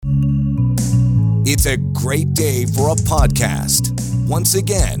It's a great day for a podcast. Once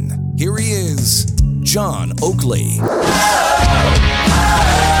again, here he is, John Oakley.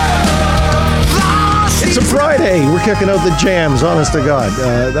 It's a Friday. We're kicking out the jams, honest to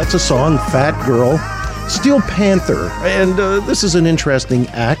God. That's a song, Fat Girl, Steel Panther. And this is an interesting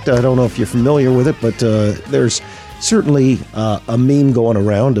act. I don't know if you're familiar with it, but there's certainly a meme going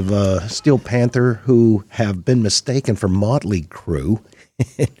around of Steel Panther who have been mistaken for Motley Crue.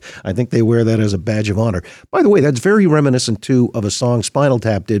 I think they wear that as a badge of honor. By the way, that's very reminiscent, too, of a song Spinal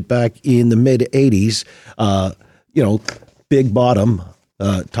Tap did back in the mid-'80s. Big Bottom,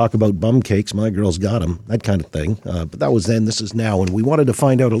 talk about bum cakes, my girl's got them, that kind of thing. But that was then, this is now. And we wanted to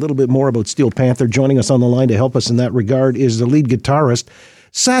find out a little bit more about Steel Panther. Joining us on the line to help us in that regard is the lead guitarist,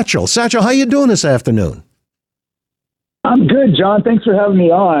 Satchel. Satchel, how you doing this afternoon? I'm good, John. Thanks for having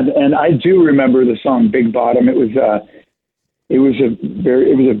me on. And I do remember the song Big Bottom. It was a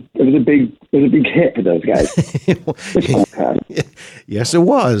big hit for those guys. Yes, it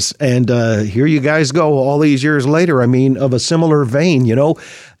was. And here you guys go all these years later. I mean, of a similar vein,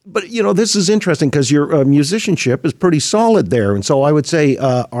 But, this is interesting because your musicianship is pretty solid there. And so I would say,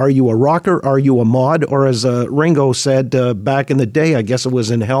 are you a rocker? Are you a mod? Or as Ringo said back in the day, I guess it was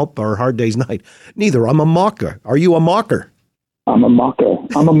in Help or Hard Day's Night, neither. I'm a mocker. Are you a mocker? I'm a mocker.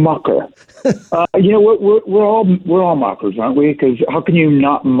 You know what? We're all mockers, aren't we? Because how can you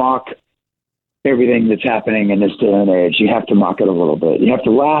not mock everything that's happening in this day and age? You have to mock it a little bit. You have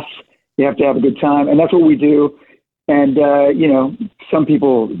to laugh. You have to have a good time, and that's what we do. And some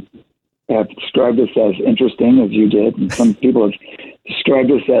people have described us as interesting, as you did, and some people have described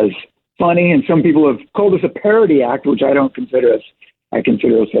us as funny, and some people have called us a parody act, which I don't consider us. I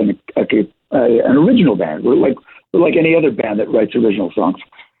consider us an original band. We're like any other band that writes original songs.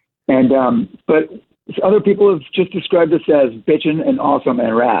 And but other people have just described us as bitchin' and awesome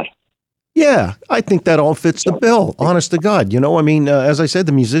and rad. Yeah, I think that all fits the bill, honest to God. As I said,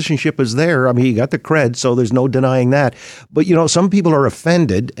 the musicianship is there. I mean, you got the cred, so there's no denying that. But, some people are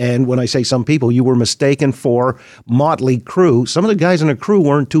offended. And when I say some people, you were mistaken for Motley Crue. Some of the guys in the crew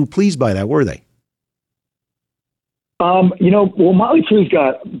weren't too pleased by that, were they? Motley Crue's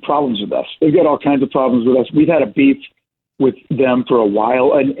got problems with us. They've got all kinds of problems with us. We've had a beef with them for a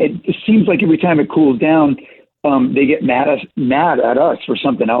while, and it seems like every time it cools down, they get mad at us for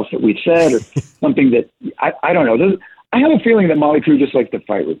something else that we've said or something that I don't know. I have a feeling that Motley Crue just likes to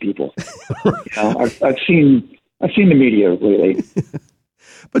fight with people. I've seen the media lately.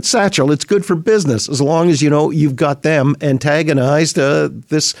 But Satchel, it's good for business as long as you've got them antagonized.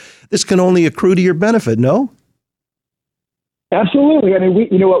 This can only accrue to your benefit. No. Absolutely. I mean,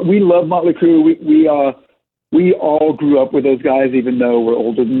 we love Motley Crue. We all grew up with those guys, even though we're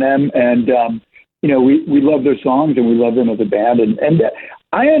older than them. And, we love their songs and we love them as a band. And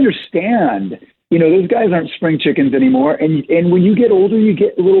I understand, those guys aren't spring chickens anymore. And when you get older, you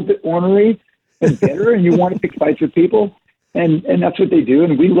get a little bit ornery and bitter and you want to pick fights with people. And that's what they do.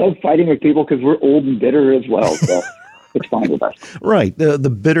 And we love fighting with people because we're old and bitter as well. So. It's fine with us. Right. The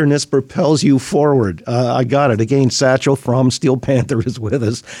bitterness propels you forward. I got it. Again, Satchel from Steel Panther is with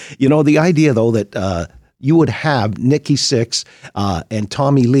us. The idea, though, that you would have Nikki Sixx and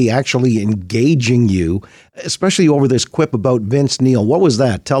Tommy Lee actually engaging you, especially over this quip about Vince Neil. What was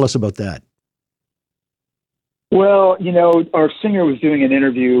that? Tell us about that. Well, our singer was doing an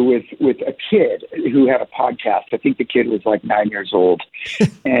interview with a kid who had a podcast. I think the kid was like 9 years old.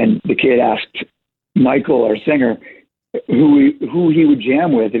 And the kid asked Michael, our singer, who he would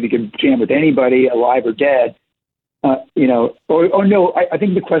jam with, if he could jam with anybody, alive or dead. I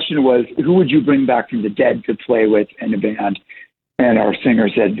think the question was, who would you bring back from the dead to play with in a band? And our singer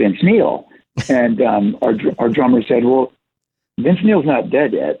said Vince Neil. And our drummer said, well, Vince Neil's not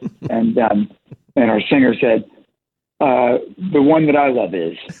dead yet. And our singer said, the one that I love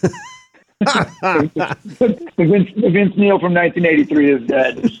is. Vince Neil from 1983 is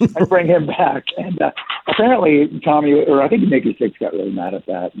dead. I bring him back, and apparently Tommy, or I think Nikki Sixx, got really mad at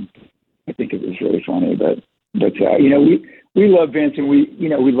that. And I think it was really funny, but we love Vince, and we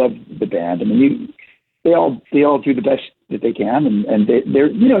love the band. I mean, they all do the best that they can, and they're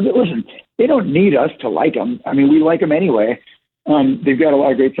listen, they don't need us to like them. I mean, we like them anyway. They've got a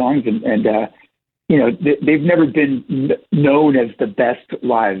lot of great songs, and they've never been known as the best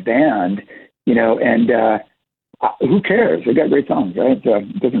live band, and who cares? They've got great songs, right? So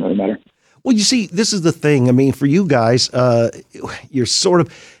it doesn't really matter. Well, you see, this is the thing. I mean, for you guys, you're sort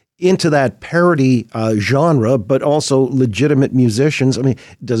of into that parody genre, but also legitimate musicians. I mean,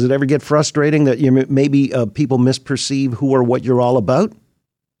 does it ever get frustrating that maybe people misperceive who or what you're all about?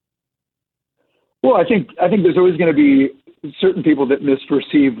 Well, I think there's always going to be certain people that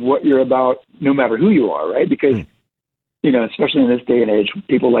misperceive what you're about, no matter who you are, right? Because, especially in this day and age,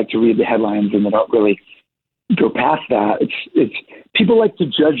 people like to read the headlines and they don't really go past that. It's people like to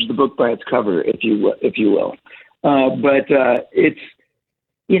judge the book by its cover, if you will. But it's,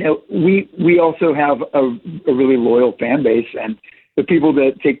 we also have a really loyal fan base, and the people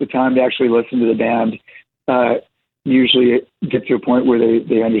that take the time to actually listen to the band usually get to a point where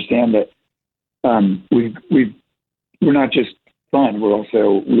they understand that we're not just fun. We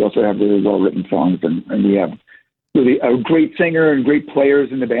also have really well written songs, and we have really a great singer and great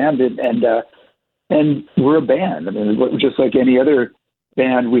players in the band, and we're a band. I mean, just like any other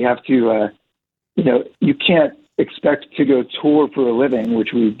band, we have to, you can't expect to go tour for a living, which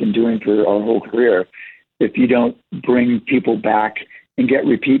we've been doing for our whole career, if you don't bring people back and get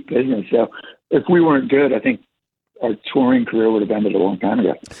repeat business. So if we weren't good, I think our touring career would have ended a long time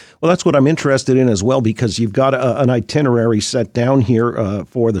ago. Well, that's what I'm interested in as well, because you've got an itinerary set down here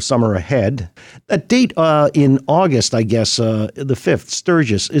for the summer ahead. That date in August, I guess, the 5th,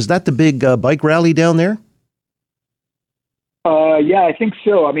 Sturgis, is that the big bike rally down there? Yeah, I think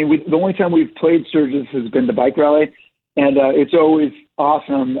so. I mean, the only time we've played Sturgis has been the bike rally, and it's always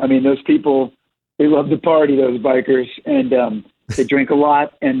awesome. I mean, those people, they love to party, those bikers, and they drink a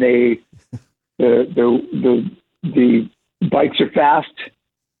lot, and the bikes are fast,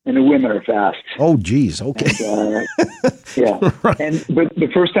 and the women are fast. Oh, geez. Okay. And, yeah. Right. But the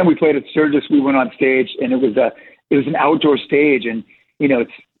first time we played at Sturgis, we went on stage, and it was an outdoor stage, and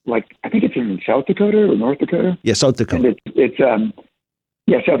it's like, I think it's in South Dakota or North Dakota. Yeah, South Dakota. And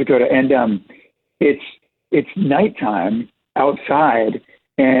it's South Dakota, and it's nighttime outside,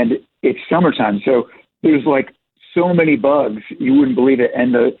 and it's summertime, so there's like so many bugs, you wouldn't believe it,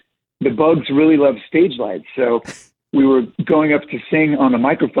 and the bugs really love stage lights. So we were going up to sing on the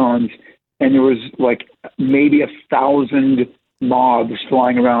microphones, and there was like maybe 1,000 moths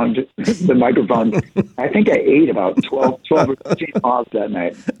flying around the microphone. I think I ate about 12 or 15 moths that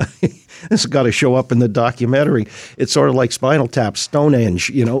night. This has got to show up in the documentary. It's sort of like Spinal Tap, Stonehenge,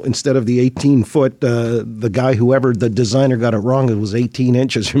 instead of the 18-foot, the guy, whoever the designer got it wrong, it was 18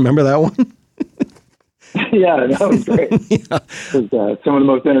 inches. Remember that one? Yeah, that was great. Yeah. It was some of the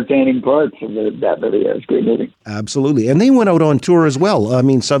most entertaining parts of that video. It's a great movie. Absolutely. And they went out on tour as well. I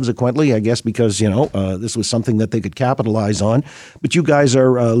mean, subsequently, I guess, because, this was something that they could capitalize on. But you guys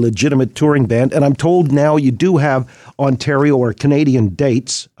are a legitimate touring band. And I'm told now you do have Ontario or Canadian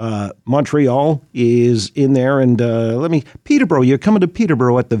dates. Montreal is in there. And Peterborough, you're coming to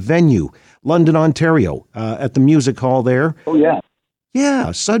Peterborough at the Venue, London, Ontario, at the music hall there. Oh, yeah.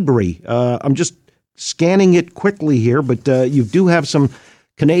 Yeah, Sudbury. I'm just scanning it quickly here, but you do have some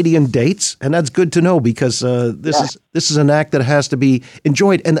Canadian dates, and that's good to know, because this is an act that has to be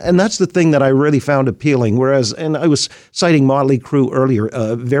enjoyed, and that's the thing that I really found appealing. Whereas, and I was citing Motley Crue earlier,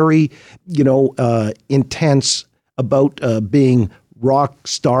 very intense about being rock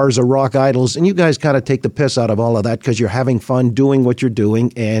stars or rock idols, and you guys kind of take the piss out of all of that because you're having fun doing what you're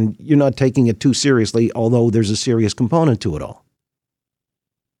doing, and you're not taking it too seriously, although there's a serious component to it all.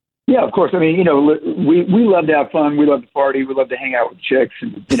 Yeah, of course. I mean, we love to have fun. We love to party. We love to hang out with chicks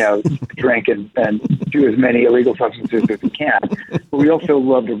and, drink and do as many illegal substances as we can. But we also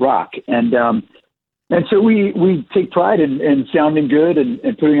love to rock. And so we take pride in sounding good and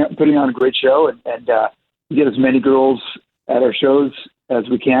putting on a great show and get as many girls at our shows as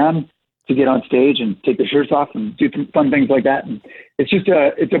we can to get on stage and take their shirts off and do fun things like that. And it's just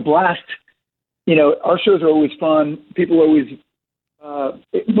it's a blast. Our shows are always fun. People always...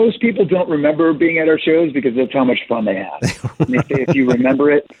 most people don't remember being at our shows because that's how much fun they had. And they say if you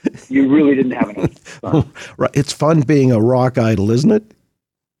remember it, you really didn't have enough fun. Right. It's fun being a rock idol, isn't it?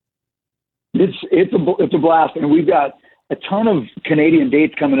 It's a blast, and we've got a ton of Canadian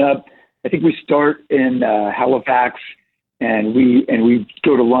dates coming up. I think we start in Halifax, and we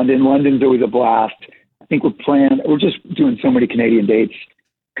go to London. London's always a blast. I think we're just doing so many Canadian dates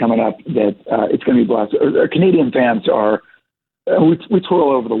coming up that it's going to be a blast. Our Canadian fans are. We tour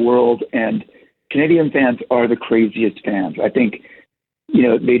all over the world, and Canadian fans are the craziest fans. I think,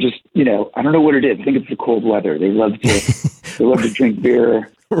 they just, I don't know what it is. I think it's the cold weather. They love to drink beer.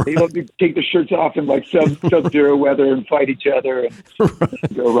 Right. They love to take the shirts off in like sub-zero weather and fight each other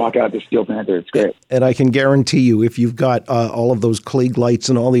and go rock out to Steel Panther. It's great. And I can guarantee you, if you've got all of those Klieg lights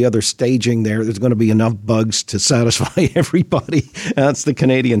and all the other staging there's going to be enough bugs to satisfy everybody. That's the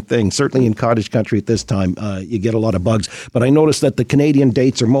Canadian thing. Certainly in cottage country at this time, you get a lot of bugs. But I noticed that the Canadian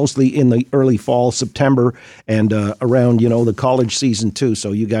dates are mostly in the early fall, September, and around, the college season too.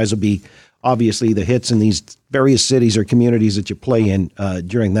 So you guys will be obviously the hits in these various cities or communities that you play in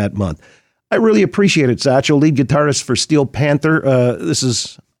during that month. I really appreciate it, Satchel, lead guitarist for Steel Panther. This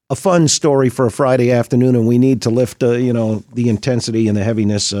is a fun story for a Friday afternoon, and we need to lift, the intensity and the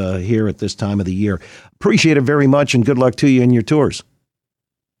heaviness here at this time of the year. Appreciate it very much, and good luck to you in your tours.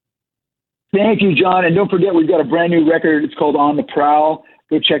 Thank you, John. And don't forget, we've got a brand new record. It's called On the Prowl.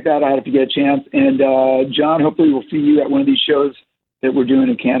 Go check that out if you get a chance. And John, hopefully we'll see you at one of these shows that we're doing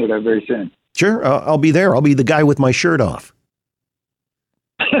in Canada very soon. Sure, I'll be there. I'll be the guy with my shirt off.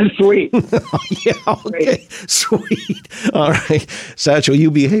 Sweet. Yeah, okay. Sweet. All right. Satchel,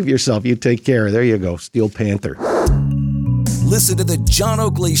 you behave yourself. You take care. There you go. Steel Panther. Listen to the John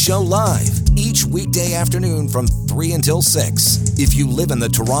Oakley Show live each weekday afternoon from 3 until 6. If you live in the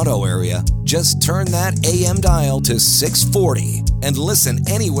Toronto area, just turn that AM dial to 640 and listen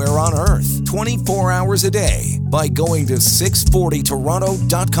anywhere on Earth 24 hours a day by going to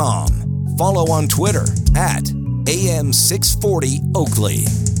 640toronto.com. Follow on Twitter at AM640 Oakley.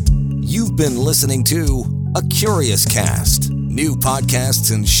 You've been listening to A Curious Cast. New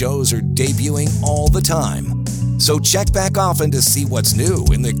podcasts and shows are debuting all the time. So check back often to see what's new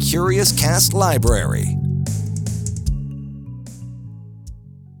in the Curious Cast library.